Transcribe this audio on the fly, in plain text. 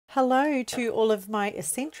Hello to all of my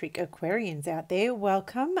eccentric Aquarians out there.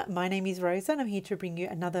 Welcome. My name is Rosa and I'm here to bring you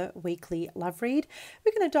another weekly love read.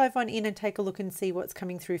 We're going to dive on in and take a look and see what's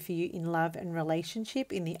coming through for you in love and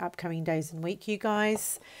relationship in the upcoming days and week, you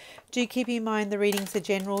guys. Do keep in mind the readings are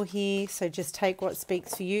general here, so just take what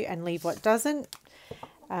speaks for you and leave what doesn't.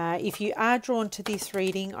 If you are drawn to this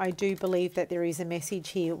reading, I do believe that there is a message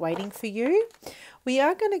here waiting for you. We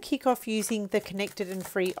are going to kick off using the Connected and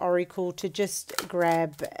Free Oracle to just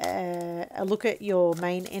grab a look at your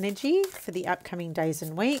main energy for the upcoming days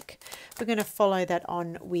and week. We're going to follow that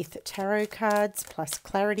on with tarot cards plus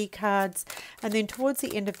clarity cards. And then towards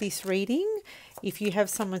the end of this reading, if you have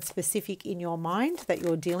someone specific in your mind that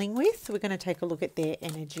you're dealing with, we're going to take a look at their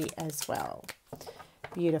energy as well.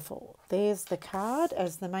 Beautiful. There's the card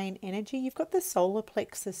as the main energy. You've got the solar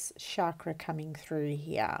plexus chakra coming through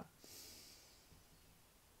here.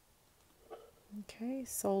 Okay,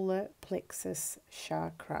 solar plexus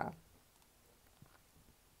chakra.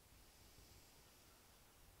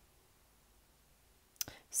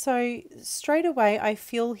 So straight away, I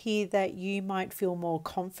feel here that you might feel more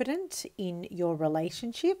confident in your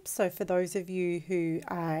relationship. So for those of you who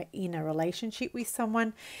are in a relationship with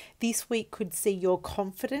someone, this week could see your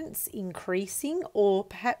confidence increasing, or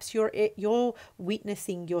perhaps you're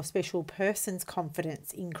witnessing your special person's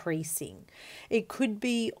confidence increasing. It could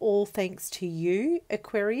be all thanks to you,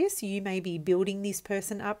 Aquarius. You may be building this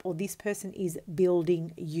person up, or this person is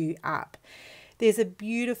building you up. There's a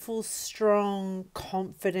beautiful, strong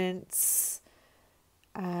confidence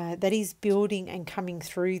that is building and coming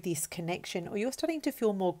through this connection. Or you're starting to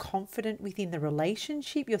feel more confident within the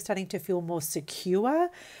relationship. You're starting to feel more secure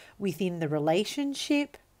within the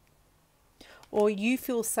relationship. Or you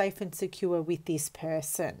feel safe and secure with this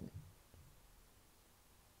person.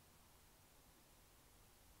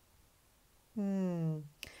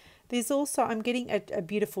 There's also, I'm getting a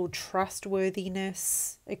beautiful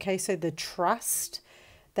trustworthiness. Okay, so the trust,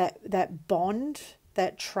 that bond,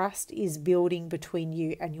 that trust is building between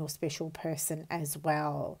you and your special person as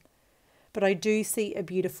well. But I do see a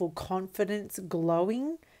beautiful confidence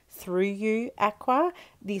glowing through you, Aqua,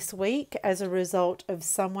 this week as a result of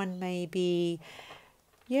someone maybe,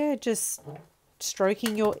 just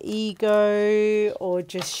stroking your ego or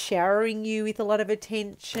just showering you with a lot of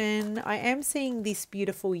attention. I am seeing this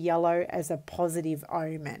beautiful yellow as a positive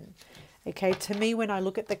omen. Okay, to me, when I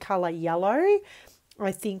look at the color yellow,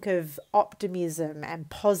 I think of optimism and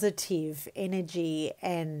positive energy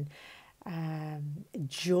and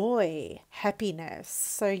joy, happiness.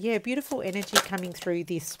 So yeah, beautiful energy coming through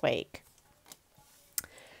this week.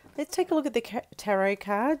 Let's take a look at the tarot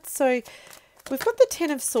cards. So we've got the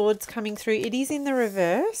Ten of Swords coming through. It is in the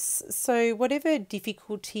reverse. So whatever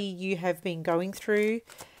difficulty you have been going through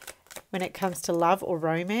when it comes to love or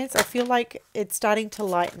romance, I feel like it's starting to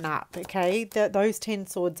lighten up, okay? Those 10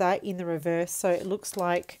 swords are in the reverse. So it looks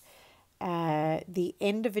like the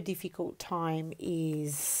end of a difficult time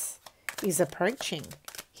is approaching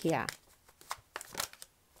here.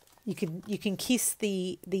 You can kiss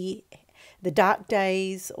the dark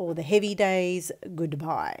days or the heavy days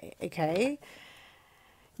goodbye, okay?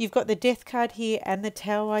 You've got the Death card here and the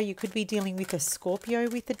Tower. You could be dealing with a Scorpio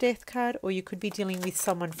with the Death card, or you could be dealing with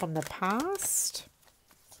someone from the past.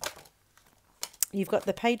 You've got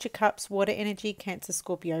the Page of Cups, water energy, Cancer,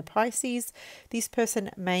 Scorpio, Pisces. This person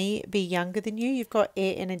may be younger than you. You've got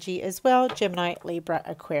air energy as well, Gemini, Libra,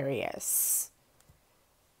 Aquarius.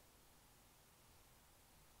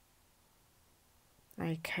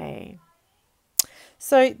 Okay.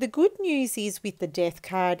 So the good news is with the Death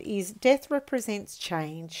card is death represents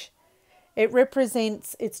change. It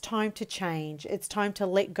represents it's time to change. It's time to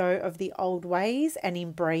let go of the old ways and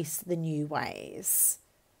embrace the new ways.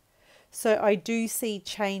 So I do see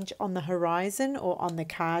change on the horizon or on the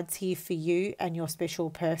cards here for you and your special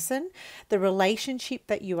person. The relationship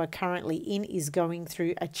that you are currently in is going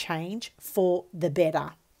through a change for the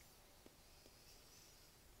better.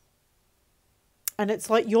 And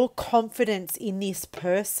it's like your confidence in this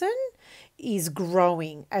person is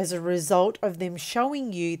growing as a result of them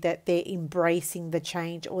showing you that they're embracing the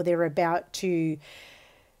change, or they're about to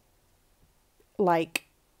like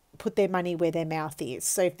put their money where their mouth is.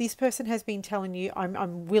 So if this person has been telling you,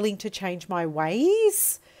 I'm willing to change my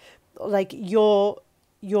ways, like you're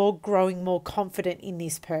growing more confident in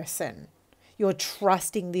this person. You're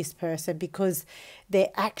trusting this person because their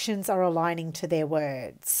actions are aligning to their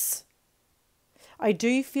words. I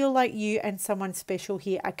do feel like you and someone special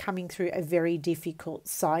here are coming through a very difficult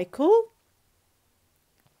cycle.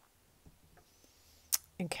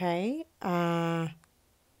 Okay.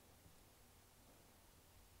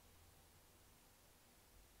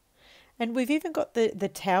 And we've even got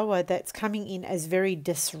the Tower that's coming in as very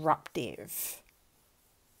disruptive.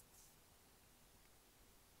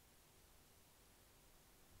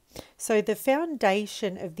 So the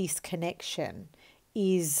foundation of this connection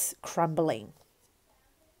is crumbling.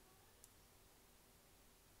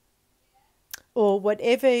 Or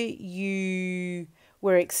whatever you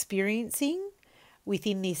were experiencing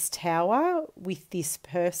within this tower with this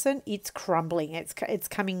person, it's crumbling. It's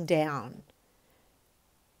coming down.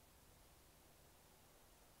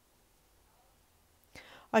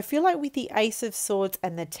 I feel like with the Ace of Swords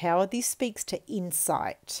and the Tower, this speaks to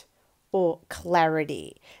insight or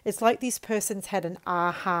clarity. It's like this person's had an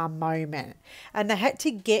aha moment and they had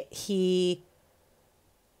to get here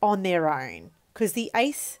on their own, because the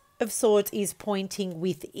Ace of Swords is pointing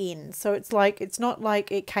within. So it's like, it's not like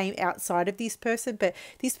it came outside of this person, but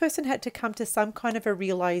this person had to come to some kind of a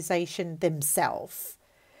realization themselves.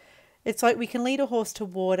 It's like we can lead a horse to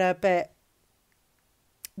water, but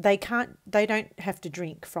they don't have to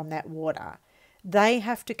drink from that water. They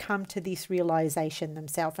have to come to this realization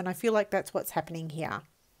themselves. And I feel like that's what's happening here.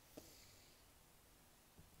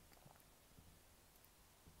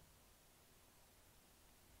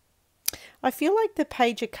 I feel like the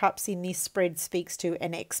Page of Cups in this spread speaks to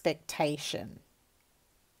an expectation.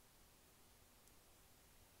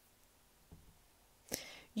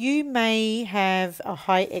 You may have a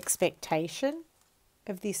high expectation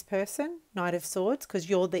of this person, Knight of Swords, because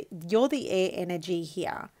you're the air energy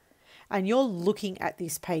here, and you're looking at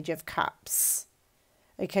this Page of Cups.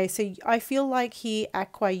 Okay, so I feel like here,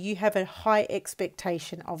 Aqua, you have a high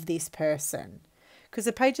expectation of this person, because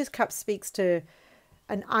the Page of Cups speaks to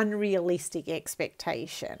an unrealistic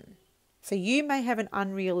expectation. So you may have an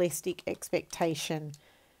unrealistic expectation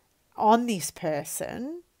on this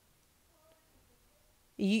person.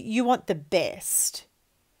 You want the best,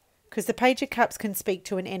 because the Page of Cups can speak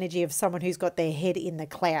to an energy of someone who's got their head in the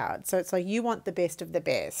clouds. So it's like you want the best of the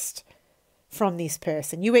best from this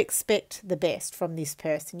person. You expect the best from this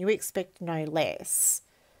person. You expect no less.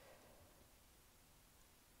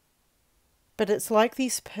 But it's like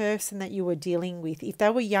this person that you were dealing with, if they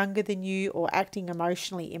were younger than you or acting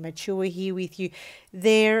emotionally immature here with you,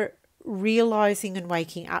 they're realizing and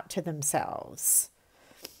waking up to themselves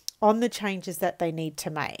on the changes that they need to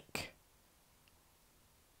make.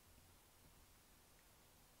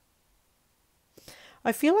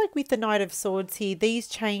 I feel like with the Knight of Swords here, these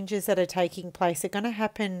changes that are taking place are going to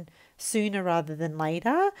happen sooner rather than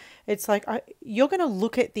later. It's like you're going to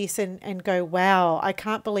look at this and go, wow, I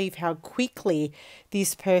can't believe how quickly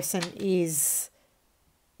this person is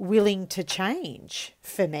willing to change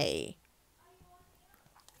for me.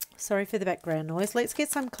 Sorry for the background noise. Let's get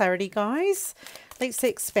some clarity, guys. Let's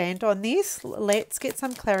expand on this. Let's get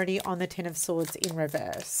some clarity on the Ten of Swords in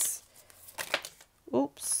reverse.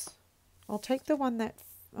 Oops. I'll take the one that,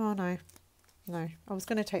 oh no, I was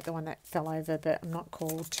going to take the one that fell over, but I'm not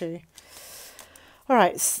called to. All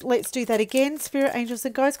right, let's do that again. Spirit, angels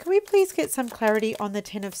and guides, can we please get some clarity on the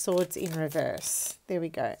Ten of Swords in reverse? There we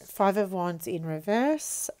go. Five of Wands in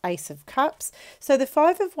reverse, Ace of Cups. So the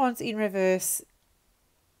Five of Wands in reverse,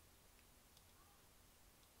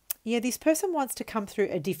 yeah, this person wants to come through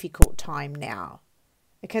a difficult time now.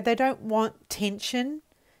 Okay, they don't want tension.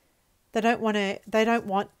 They don't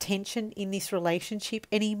want tension in this relationship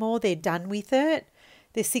anymore. They're done with it.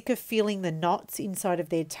 They're sick of feeling the knots inside of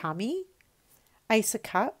their tummy. Ace of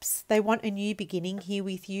Cups. They want a new beginning here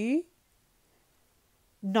with you.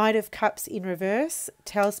 Knight of Cups in reverse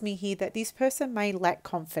tells me here that this person may lack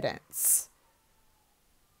confidence.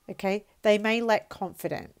 Okay? They may lack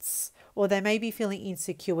confidence, or they may be feeling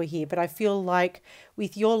insecure here. But I feel like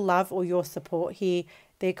with your love or your support here,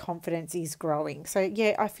 their confidence is growing. So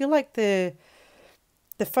yeah, I feel like the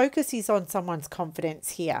focus is on someone's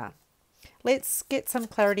confidence here. Let's get some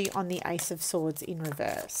clarity on the Ace of Swords in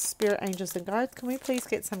reverse. Spirit, angels and guides, can we please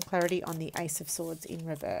get some clarity on the Ace of Swords in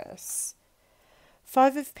reverse?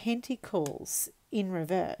 Five of Pentacles in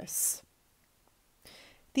reverse.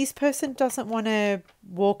 This person doesn't want to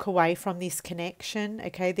walk away from this connection.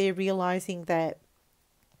 Okay, they're realizing that,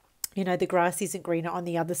 you know, the grass isn't greener on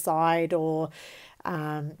the other side, or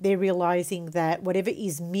they're realizing that whatever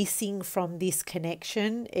is missing from this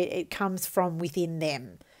connection, it comes from within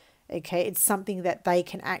them. Okay, it's something that they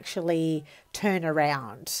can actually turn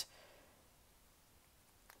around.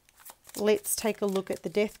 Let's take a look at the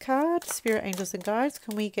Death card. Spirit, angels and guides,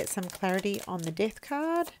 can we get some clarity on the Death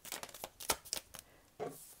card?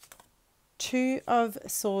 Two of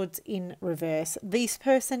Swords in reverse. This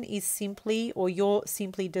person is simply, or you're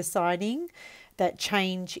simply deciding that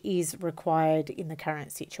change is required in the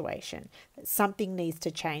current situation. That something needs to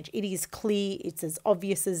change. It is clear, it's as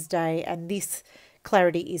obvious as day, and this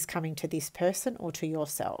clarity is coming to this person or to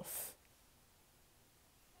yourself.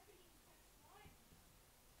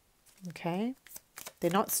 Okay. They're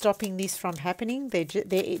not stopping this from happening. They're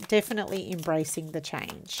definitely embracing the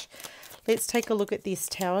change. Let's take a look at this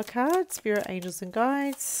Tower card. Spirit, angels and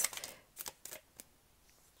guides.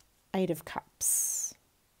 Eight of Cups.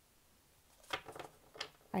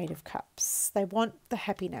 Eight of Cups. They want the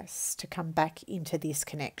happiness to come back into this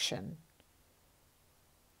connection.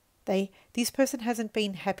 This person hasn't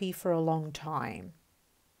been happy for a long time.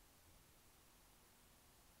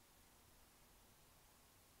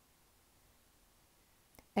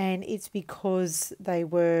 And it's because they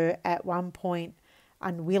were at one point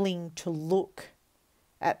unwilling to look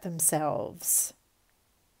at themselves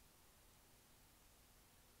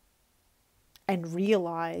and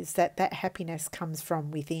realize that that happiness comes from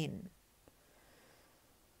within.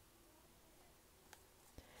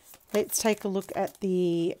 Let's take a look at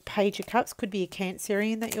the Page of Cups. Could be a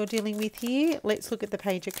Cancerian that you're dealing with here. Let's look at the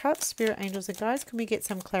Page of Cups. Spirit, angels and guides, can we get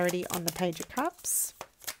some clarity on the Page of Cups?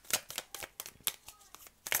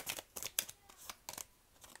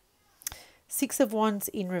 Six of Wands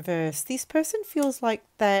in reverse. This person feels like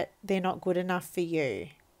that they're not good enough for you.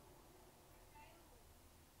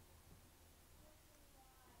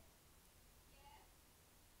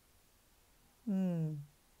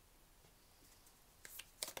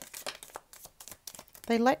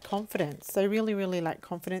 They lack confidence. They really, really lack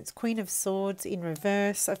confidence. Queen of Swords in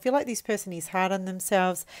reverse. I feel like this person is hard on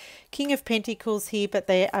themselves. King of Pentacles here, but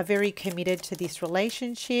they are very committed to this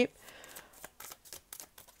relationship.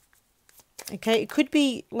 Okay, it could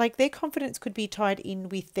be like their confidence could be tied in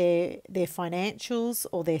with their financials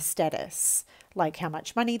or their status, like how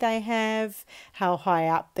much money they have, how high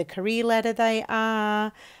up the career ladder they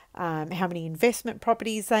are, how many investment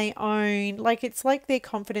properties they own. Like it's like their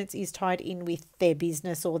confidence is tied in with their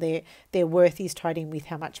business, or their worth is tied in with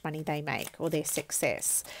how much money they make or their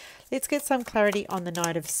success. Let's get some clarity on the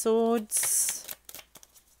Knight of Swords.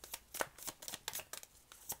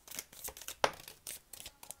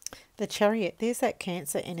 The Chariot, there's that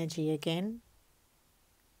Cancer energy again.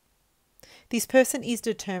 This person is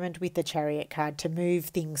determined with the Chariot card to move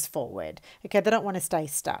things forward. Okay, they don't want to stay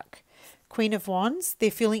stuck. Queen of Wands, they're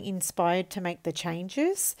feeling inspired to make the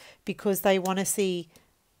changes because they want to see,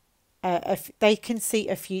 they can see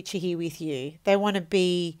a future here with you. They want to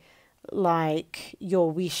be like your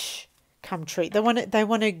wish come true. They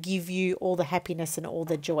want to give you all the happiness and all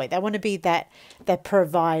the joy. They want to be that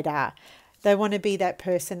provider. They want to be that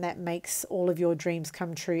person that makes all of your dreams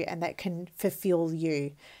come true and that can fulfill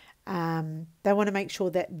you. They want to make sure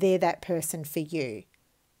that they're that person for you.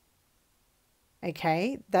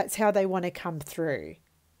 Okay, that's how they want to come through.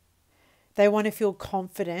 They want to feel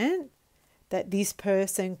confident that this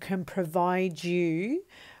person can provide you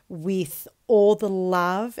with all the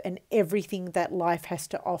love and everything that life has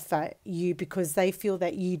to offer you, because they feel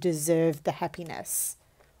that you deserve the happiness,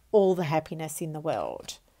 all the happiness in the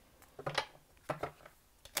world.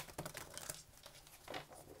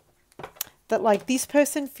 That like this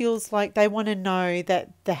person feels like they want to know that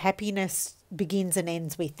the happiness begins and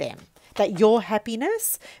ends with them. That your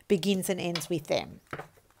happiness begins and ends with them.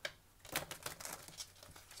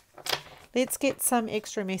 Let's get some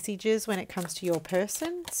extra messages when it comes to your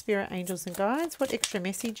person. Spirit, angels and guides. What extra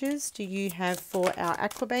messages do you have for our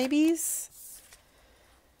aqua babies?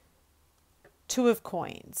 Two of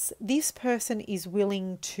Coins. This person is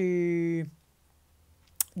willing to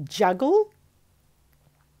juggle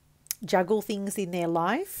things in their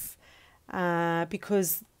life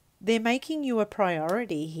because they're making you a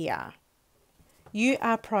priority here. You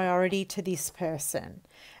are priority to this person,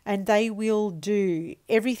 and they will do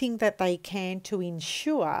everything that they can to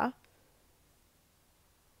ensure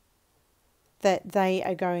that they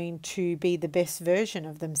are going to be the best version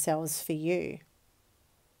of themselves for you.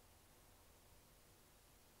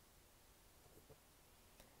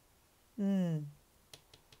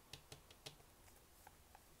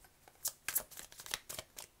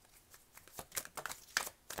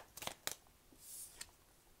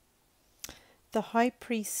 The High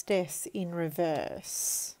Priestess in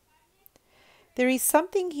reverse. There is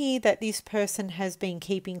something here that this person has been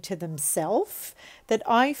keeping to themselves that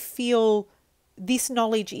I feel this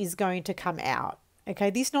knowledge is going to come out. Okay,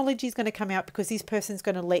 this knowledge is going to come out because this person's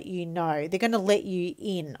going to let you know. They're going to let you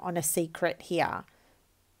in on a secret here.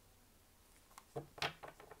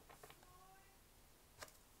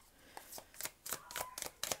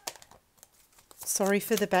 Sorry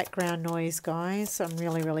for the background noise, guys. I'm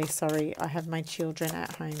really, really sorry. I have my children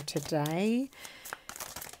at home today.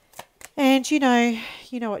 And you know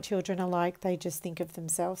what children are like. They just think of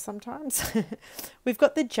themselves sometimes. We've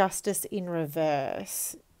got the Justice in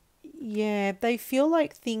reverse. Yeah, they feel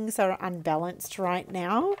like things are unbalanced right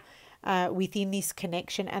now within this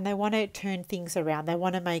connection, and they want to turn things around. They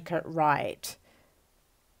want to make it right.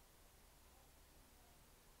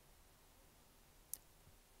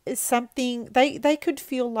 Something they could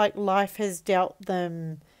feel like life has dealt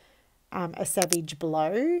them a savage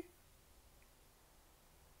blow.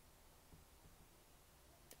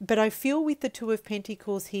 But I feel with the Two of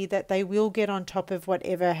Pentacles here that they will get on top of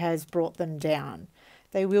whatever has brought them down.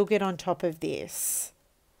 They will get on top of this.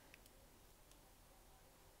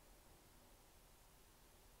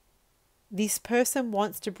 This person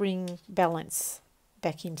wants to bring balance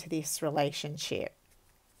back into this relationship.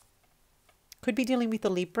 Could be dealing with a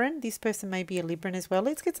Libran. This person may be a Libran as well.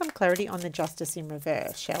 Let's get some clarity on the Justice in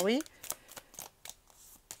reverse, shall we?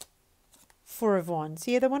 Four of Wands.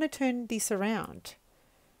 Yeah, they want to turn this around.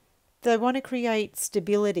 They want to create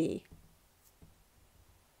stability.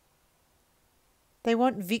 They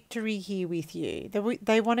want victory here with you.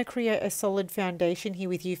 They want to create a solid foundation here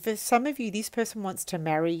with you. For some of you, this person wants to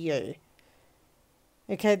marry you.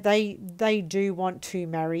 Okay, they do want to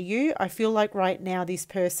marry you. I feel like right now this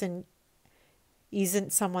person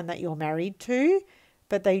isn't someone that you're married to,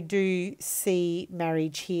 but they do see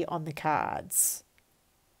marriage here on the cards.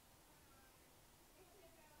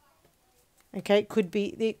 Okay, it could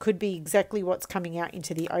be exactly what's coming out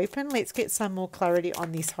into the open. Let's get some more clarity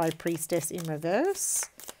on this High Priestess in reverse.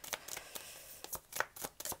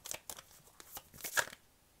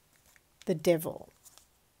 The Devil.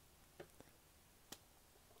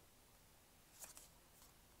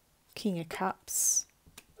 King of Cups.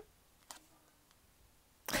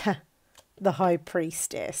 The High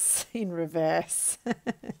Priestess in reverse.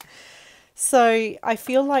 So I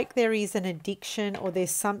feel like there is an addiction, or there's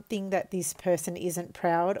something that this person isn't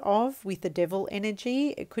proud of with the Devil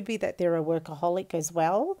energy. It could be that they're a workaholic as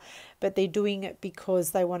well, but they're doing it because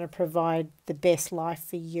they want to provide the best life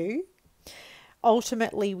for you.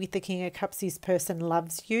 Ultimately, with the King of Cups, this person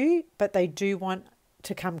loves you, but they do want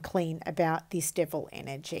to come clean about this Devil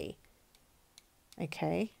energy.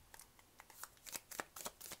 Okay.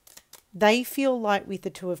 They feel like with the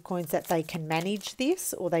Two of Coins that they can manage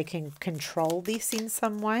this, or they can control this in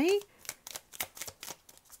some way.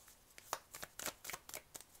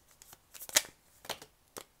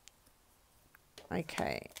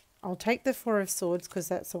 Okay, I'll take the Four of Swords because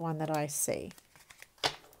that's the one that I see.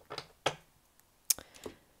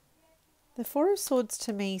 The Four of Swords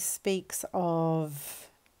to me speaks of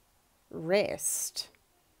rest.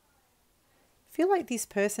 I feel like this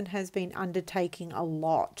person has been undertaking a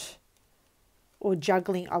lot, or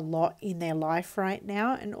juggling a lot in their life right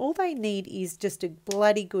now, and all they need is just a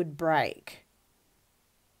bloody good break.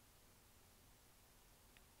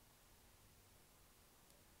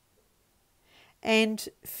 And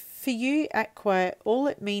for you, Aqua, all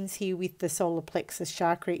it means here with the solar plexus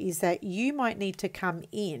chakra is that you might need to come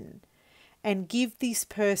in and give this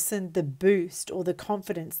person the boost or the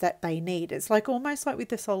confidence that they need. It's like almost like with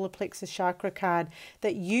the solar plexus chakra card,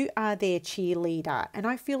 that you are their cheerleader. And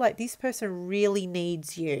I feel like this person really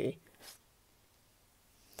needs you.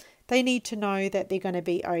 They need to know that they're going to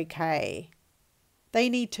be okay. They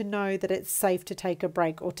need to know that it's safe to take a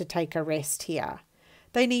break or to take a rest here.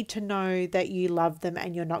 They need to know that you love them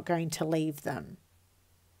and you're not going to leave them.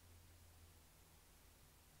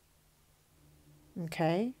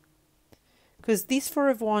 Okay. Because this Four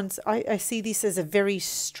of Wands, I see this as a very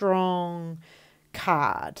strong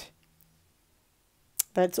card.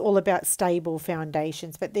 That's all about stable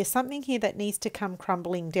foundations. But there's something here that needs to come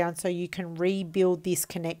crumbling down so you can rebuild this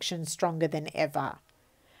connection stronger than ever.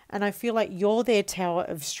 And I feel like you're their tower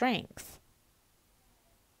of strength.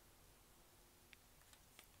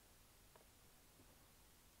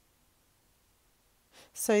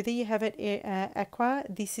 So there you have it, Aqua.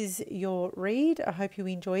 This is your read. I hope you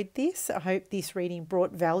enjoyed this. I hope this reading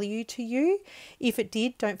brought value to you. If it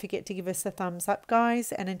did, don't forget to give us a thumbs up,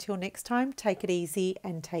 guys. And until next time, take it easy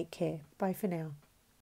and take care. Bye for now.